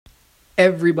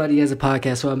Everybody has a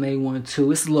podcast, so I made one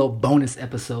too. It's a little bonus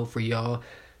episode for y'all.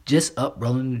 Just up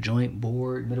rolling the joint,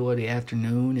 bored, middle of the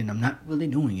afternoon, and I'm not really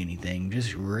doing anything.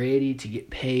 Just ready to get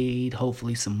paid.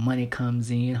 Hopefully some money comes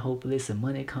in. Hopefully some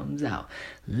money comes out.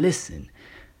 Listen,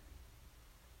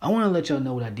 I want to let y'all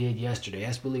know what I did yesterday.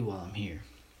 That's really why I'm here.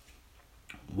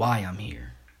 Why I'm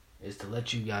here is to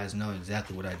let you guys know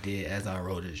exactly what I did as I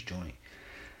rolled this joint.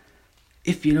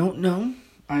 If you don't know,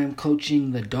 I am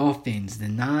coaching the Dolphins, the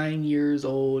 9 years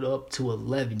old up to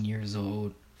 11 years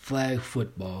old flag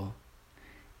football.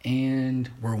 And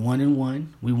we're 1-1.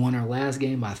 We won our last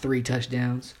game by 3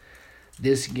 touchdowns.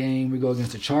 This game we go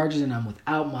against the Chargers, and I'm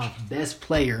without my best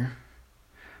player,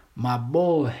 my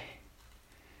boy,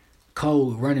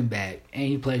 Cole, running back. And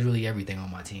he plays really everything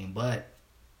on my team. But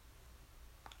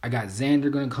I got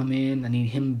Xander going to come in. I need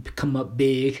him to come up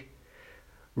big.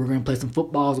 We're going to play some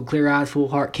footballs with clear eyes, full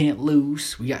heart, can't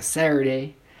lose. We got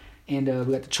Saturday, and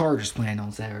we got the Chargers playing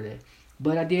on Saturday.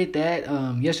 But I did that.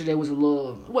 Yesterday was it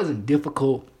wasn't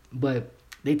difficult, but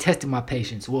they tested my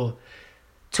patience. Well,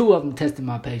 2 of them tested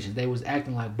my patience. They was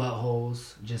acting like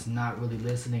buttholes, just not really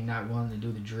listening, not willing to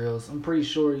do the drills. I'm pretty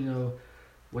sure,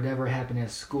 whatever happened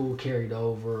at school carried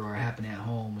over or happened at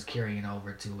home was carrying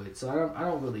over to it. So I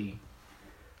don't really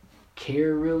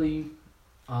care, really.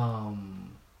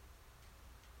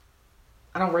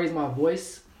 I don't raise my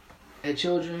voice at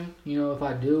children. If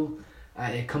I do,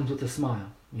 it comes with a smile.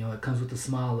 It comes with a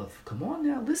smile of, come on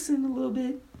now, listen a little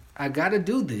bit. I got to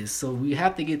do this. So we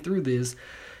have to get through this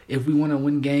if we want to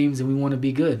win games and we want to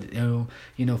be good.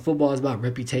 Football is about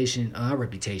reputation.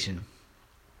 Reputation.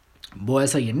 Boy,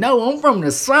 that's how you know I'm from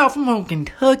the South. I'm from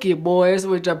Kentucky, boys,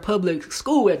 which our public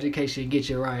school education gets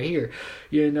you right here.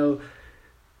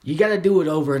 You got to do it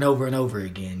over and over and over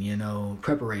again,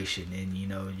 preparation. And,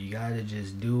 you got to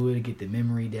just do it, get the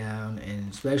memory down.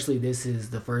 And especially this is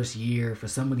the first year for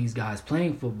some of these guys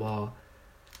playing football.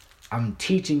 I'm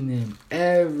teaching them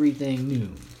everything new.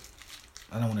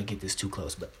 I don't want to get this too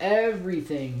close, but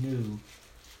everything new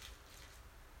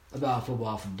about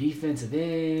football, from defensive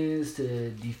ends to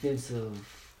defensive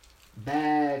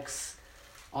backs,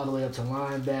 all the way up to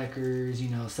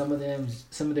linebackers. Some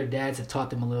of their dads have taught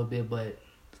them a little bit, but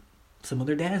some of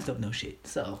their dads don't know shit.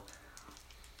 So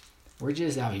we're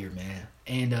just out here, man.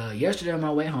 And yesterday on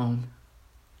my way home,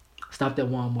 stopped at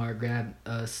Walmart, grabbed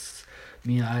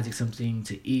me and Isaac something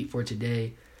to eat for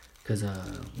today, because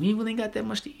we ain't really got that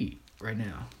much to eat right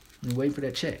now. We're waiting for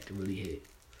that check to really hit.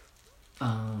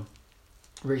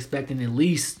 We're expecting at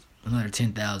least another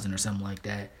 10,000 or something like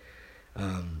that.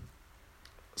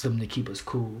 Something to keep us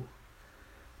cool.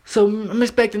 So I'm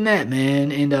expecting that,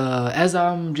 man. And as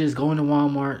I'm just going to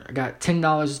Walmart, I got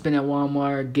 $10 to spend at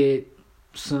Walmart. Get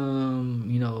some,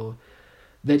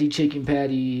 veggie chicken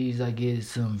patties. I get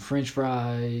some French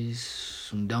fries,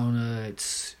 some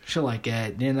donuts, shit like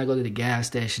that. Then I go to the gas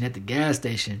station. At the gas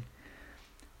station,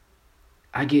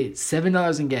 I get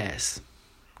 $7 in gas,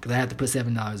 because I had to put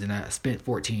 $7 in. I spent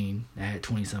 $14. I had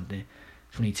 20-something,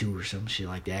 22 or some shit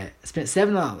like that. I spent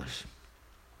 $7.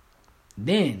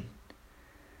 Then,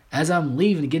 as I'm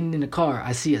leaving, getting in the car,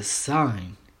 I see a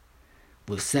sign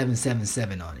with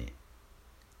 777 on it.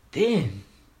 Then,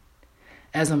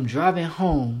 as I'm driving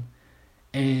home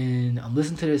and I'm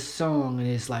listening to this song, and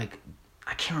it's like,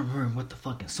 I can't remember what the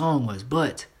fucking song was,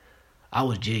 but I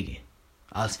was jigging.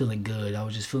 I was feeling good. I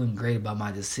was just feeling great about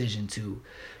my decision to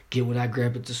get what I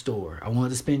grabbed at the store. I wanted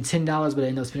to spend $10, but I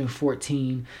ended up spending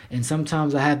 $14. And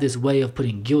sometimes I have this way of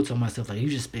putting guilt on myself, like, you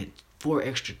just spent $4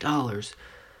 extra.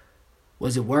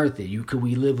 Was it worth it? Could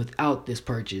we live without this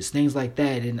purchase? Things like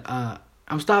that. And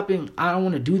I'm stopping. I don't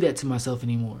want to do that to myself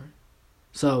anymore.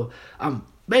 So I'm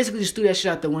basically just threw that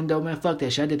shit out the window. Man, fuck that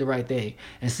shit. I did the right thing.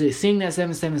 And so seeing that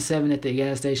 777 at the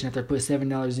gas station after I put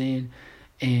 $7 in,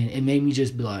 and it made me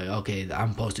just be like, okay,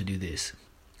 I'm supposed to do this.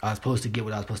 I was supposed to get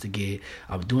what I was supposed to get.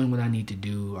 I'm doing what I need to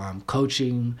do. I'm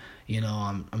coaching.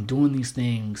 I'm doing these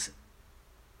things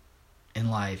in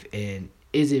life. And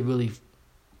is it really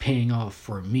paying off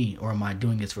for me, or am I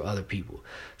doing this for other people?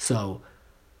 So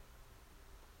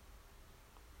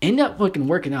end up fucking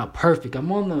working out perfect.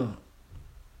 I'm on the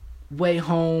way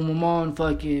home. I'm on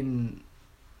fucking,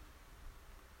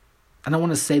 I don't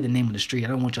want to say the name of the street. I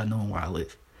don't want y'all knowing where I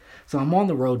live. So I'm on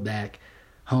the road back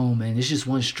home, and it's just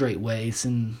one straight way. It's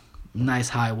a nice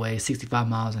highway, 65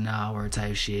 miles an hour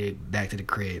type shit, back to the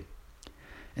crib.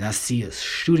 And I see a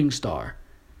shooting star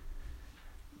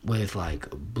with like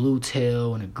a blue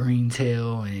tail and a green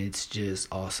tail, and it's just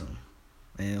awesome.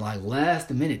 And like last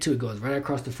minute too, it goes right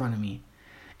across the front of me.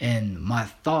 And my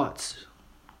thoughts,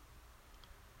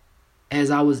 as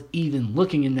I was even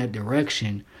looking in that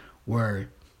direction, were,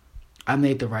 I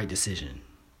made the right decision.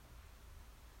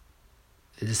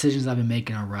 The decisions I've been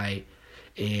making are right.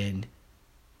 And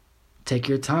take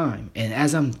your time. And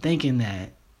as I'm thinking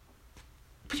that,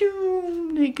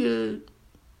 nigga,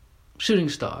 shooting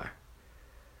star.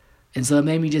 And so it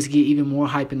made me just get even more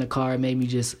hype in the car. It made me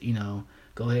just, go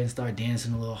ahead and start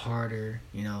dancing a little harder,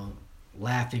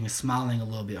 laughing and smiling a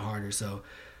little bit harder. So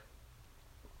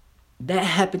that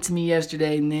happened to me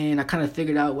yesterday, and then I kind of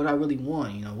figured out what I really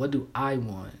want. What do I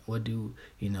want?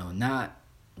 Not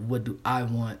what do I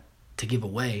want to give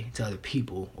away to other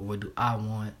people, or what do I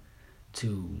want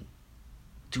to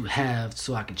have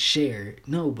so I can share it?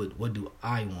 No, but what do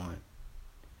I want?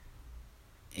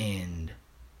 And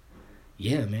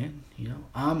yeah, man,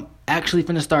 I'm actually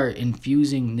finna start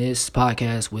infusing this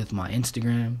podcast with my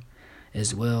Instagram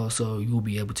as well, so you'll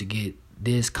be able to get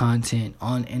this content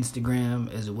on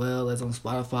Instagram as well as on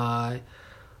Spotify,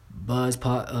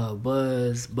 Buzzcast,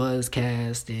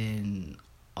 and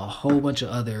a whole bunch of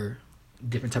other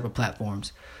different type of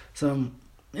platforms. So I'm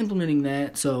implementing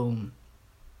that. So I'm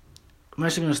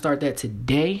actually going to start that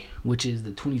today, which is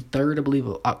the 23rd, I believe,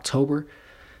 of October.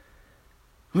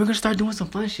 We're going to start doing some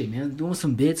fun shit, man. Doing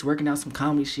some bits, working out some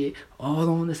comedy shit, all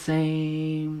on the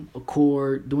same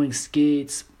accord, doing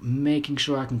skits, making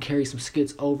sure I can carry some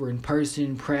skits over in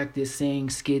person, practice saying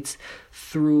skits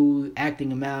through, acting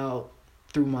them out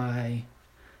through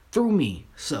me.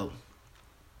 So,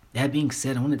 that being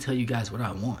said, I want to tell you guys what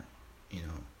I want.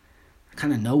 I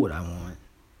kind of know what I want.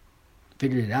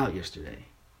 Figured it out yesterday.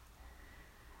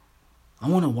 I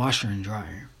want a washer and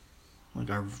dryer. I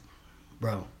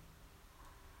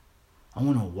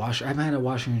want a washer. I haven't had a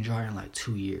washer and dryer in like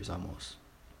 2 years almost.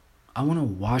 I want a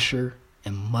washer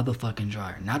and motherfucking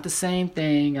dryer. Not the same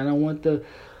thing. I don't want the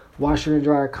washer and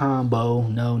dryer combo.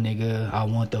 No, nigga. I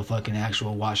want the fucking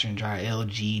actual washer and dryer.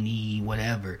 LG,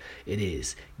 whatever it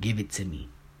is. Give it to me.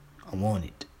 I want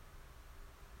it.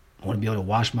 I want to be able to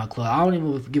wash my clothes. I don't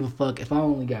even give a fuck if I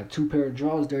only got 2 pair of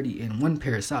drawers dirty and 1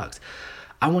 pair of socks.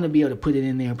 I want to be able to put it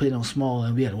in there, put it on small,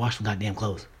 and be able to wash my goddamn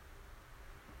clothes.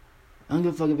 I don't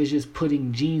give a fuck if it's just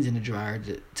putting jeans in the dryer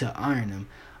to iron them.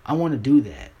 I want to do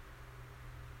that.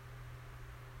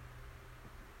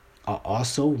 I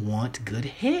also want good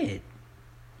head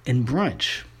and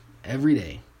brunch every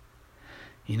day.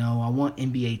 I want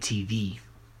NBA TV.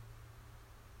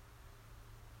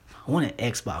 I want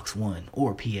an Xbox One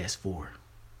or PS4.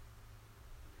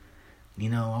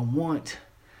 I want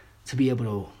to be able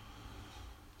to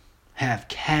have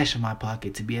cash in my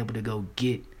pocket to be able to go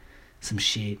get some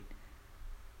shit,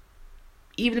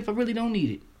 even if I really don't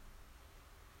need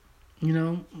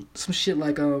it. Some shit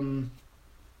like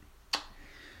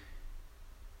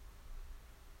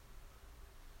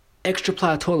extra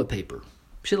ply toilet paper,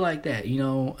 shit like that.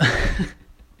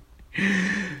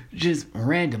 Just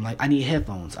random. Like I need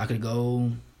headphones. I could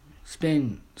go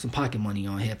spend some pocket money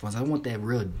on headphones. I want that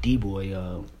real D-boy.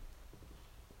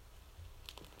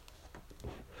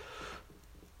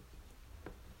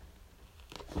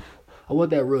 I want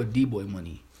that real D-boy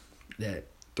money. That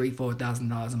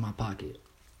 $3,000-$4,000 in my pocket.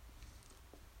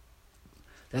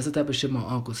 That's the type of shit my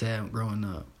uncles had growing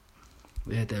up.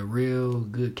 They had that real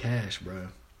good cash, bro.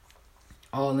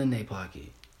 All in their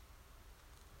pocket.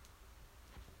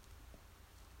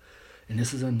 And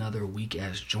this is another weak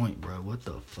ass joint, bro. What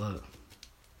the fuck?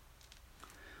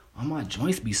 Why my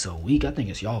joints be so weak? I think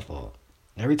it's y'all fault.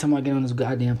 Every time I get on this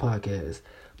goddamn podcast,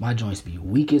 my joints be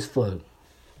weak as fuck.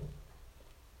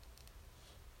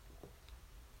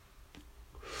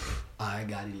 I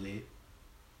got it lit.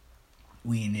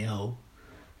 We in there, ho.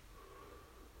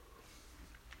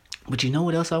 But you know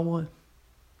what else I want?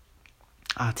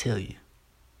 I'll tell you.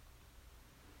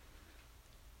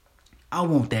 I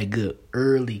want that good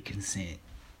early consent.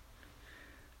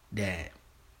 That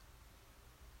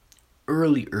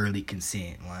early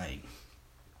consent. Like,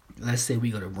 let's say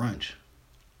we go to brunch.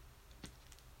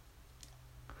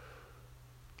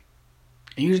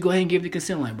 And you just go ahead and give the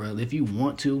consent, like, bro, if you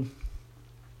want to.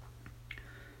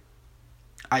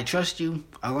 I trust you.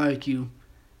 I like you.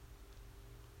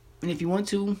 And if you want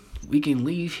to, we can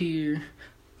leave here,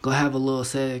 go have a little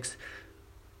sex,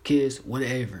 kiss,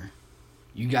 whatever.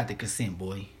 You got the consent,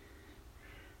 boy.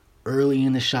 Early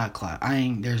in the shot clock.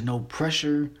 There's no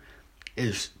pressure.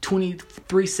 It's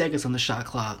 23 seconds on the shot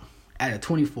clock out of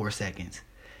 24 seconds.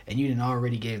 And you done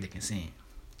already gave the consent.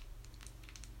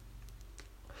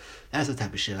 That's the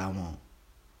type of shit I want.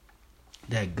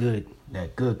 That good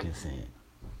consent.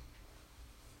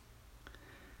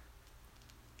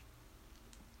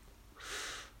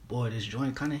 Boy, this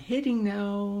joint kind of hitting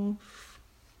now.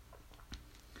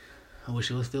 I wish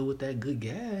it was filled with that good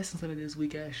gas instead of this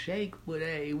weak ass shake. But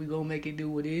hey, we gonna make it do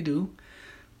what it do.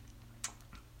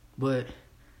 But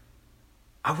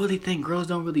I really think girls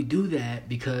don't really do that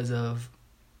because of.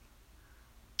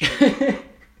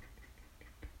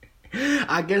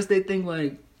 I guess they think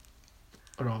like,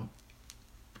 hold on.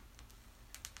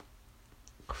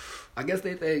 I guess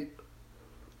they think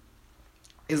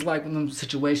it's like one of those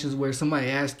situations where somebody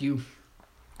asks you,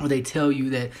 or they tell you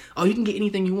that, oh, you can get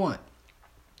anything you want.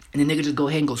 And the nigga just go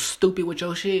ahead and go stupid with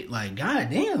your shit. Like, god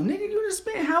damn, nigga, you just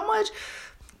spent how much?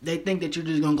 They think that you're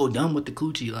just gonna go dumb with the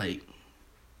coochie. Like,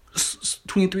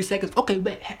 23 seconds. Okay,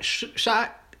 bet.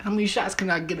 Shot. How many shots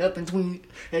can I get up in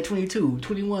 22,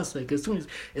 21 seconds? 20.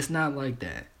 It's not like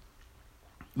that.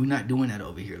 We're not doing that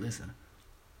over here. Listen.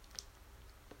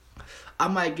 I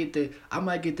might get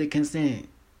the consent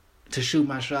to shoot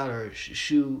my shot or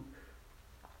shoot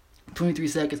 23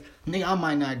 seconds. Nigga, I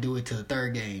might not do it till the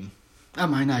third game. I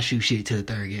might not shoot shit till the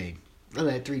third game. I'll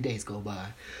let 3 days go by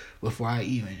before I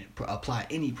even apply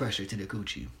any pressure to the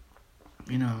coochie.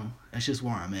 You know, that's just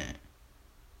where I'm at.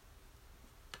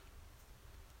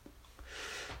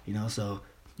 You know, so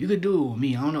you could do it with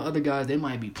me. I don't know, other guys, they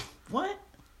might be, what?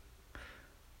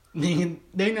 Nigga,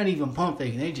 they not even pump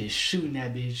faking. They just shooting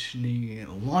that bitch, nigga,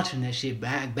 launching that shit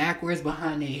backwards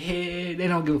behind their head. They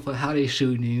don't give a fuck how they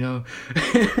shooting, you know.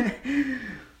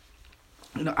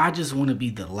 You know, I just want to be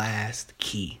the last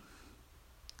key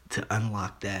to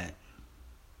unlock that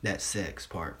sex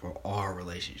part for our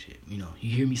relationship. You know,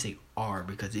 you hear me say our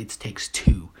because it takes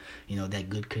two. You know, that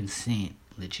good consent.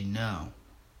 Let you know.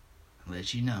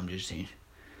 I'm just saying.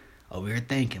 Over here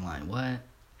thinking like, what?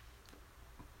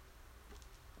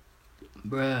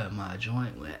 Bruh, my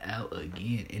joint went out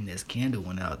again, and this candle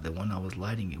went out, the one I was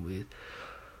lighting it with.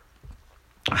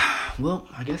 Well,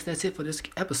 I guess that's it for this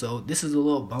episode. This is a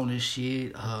little bonus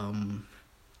shit.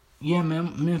 Yeah,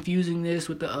 man, I'm infusing this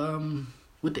with the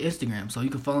Instagram, so you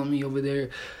can follow me over there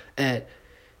at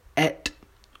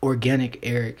Organic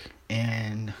Eric,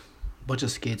 and a bunch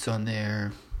of skits on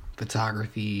there,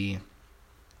 photography.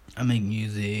 I make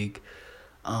music.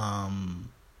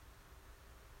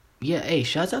 Yeah, hey,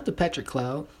 shouts out to Patrick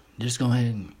Cloud. Just go ahead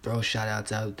and throw shout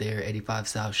outs out there. 85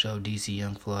 South Show, DC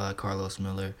Young Flood, Carlos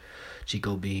Miller,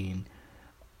 Chico Bean.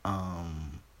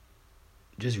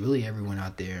 Just really everyone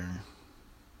out there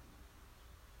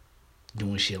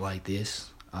doing shit like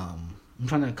this. I'm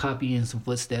trying to copy in some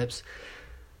footsteps.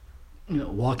 You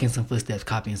know, walk in some footsteps,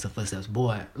 copy in some footsteps.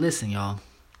 Boy, listen, y'all.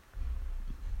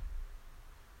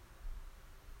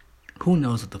 Who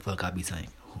knows what the fuck I be saying?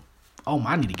 Oh,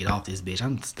 I need to get off this bitch.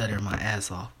 I'm stuttering my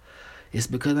ass off. It's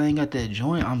because I ain't got that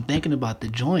joint. I'm thinking about the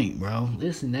joint, bro.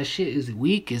 Listen, that shit is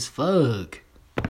weak as fuck.